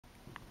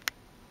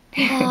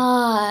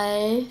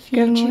Hi, Good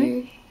future.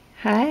 morning.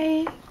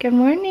 Hi. Good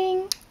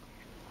morning.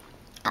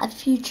 A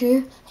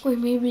future, or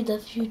maybe the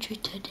future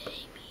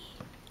today.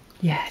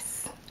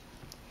 Yes.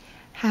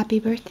 Happy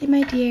birthday,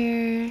 my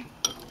dear.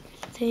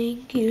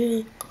 Thank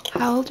you.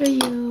 How old are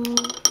you?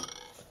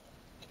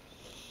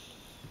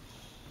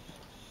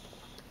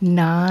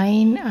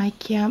 9. I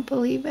can't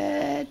believe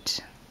it.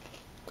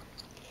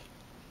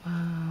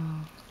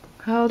 Wow.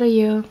 How old are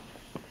you?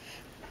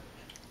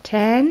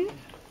 10?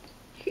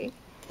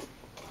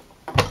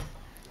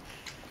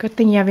 Good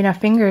thing you have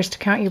enough fingers to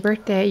count your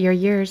birthday, your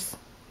years.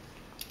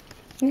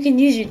 You can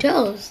use your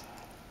toes.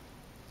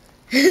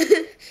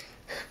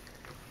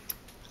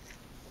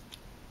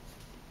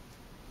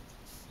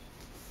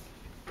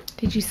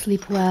 Did you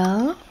sleep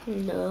well?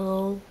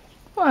 No.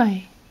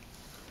 Why?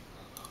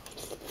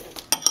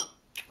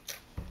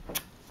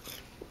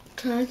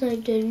 Because I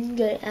didn't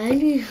get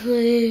any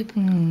sleep.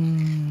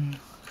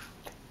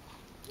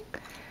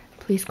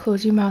 Please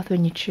close your mouth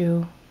when you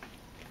chew.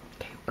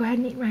 Okay, go ahead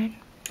and eat, Ryan.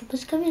 It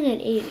was coming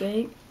at 8,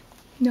 right?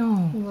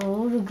 No,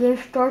 No, the game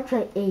starts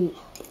at 8.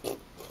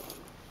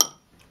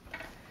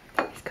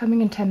 he's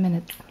coming in 10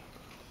 minutes.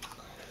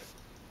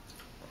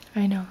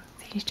 I know.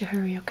 So you need to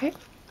hurry, okay?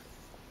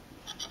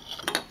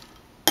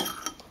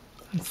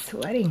 I'm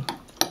sweating.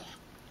 I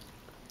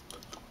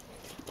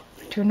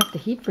turned up the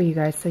heat for you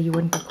guys so you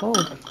wouldn't be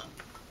cold.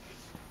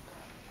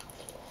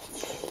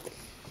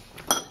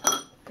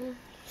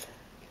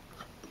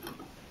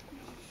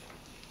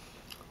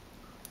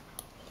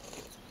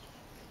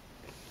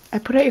 I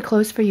put out your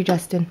clothes for you,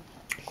 Justin.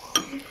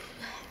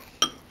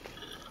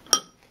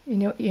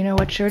 You know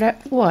what shirt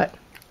what?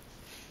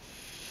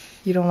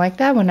 You don't like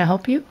that? Wanna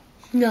help you?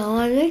 No,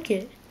 I like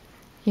it.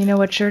 You know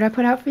what shirt I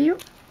put out for you?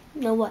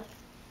 No, what?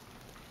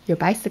 Your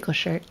bicycle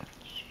shirt.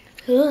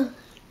 Cool.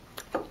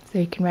 So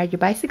you can ride your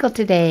bicycle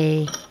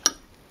today.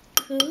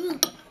 Cool.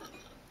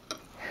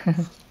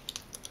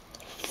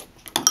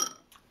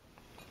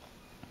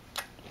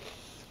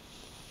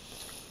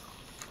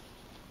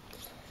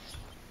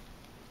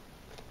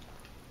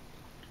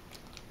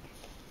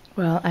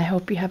 Well, I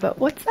hope you have a...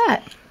 What's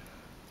that?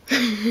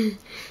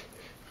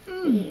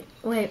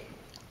 Wait.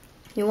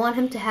 You want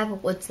him to have a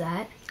what's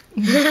that?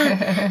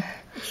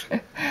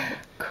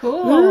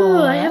 Cool.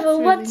 Ooh, I have That's a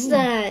really what's neat.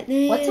 that?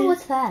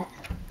 What's that?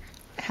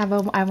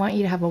 I want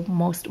you to have a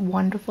most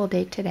wonderful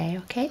day today,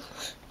 okay?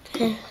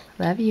 Okay.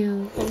 Love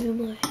you. Love you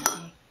more.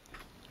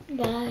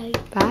 Bye.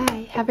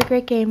 Bye. Have a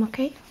great game,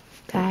 okay?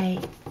 Bye.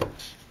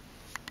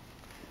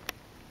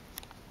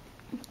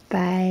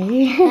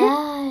 Bye.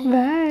 Bye.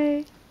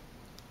 Bye.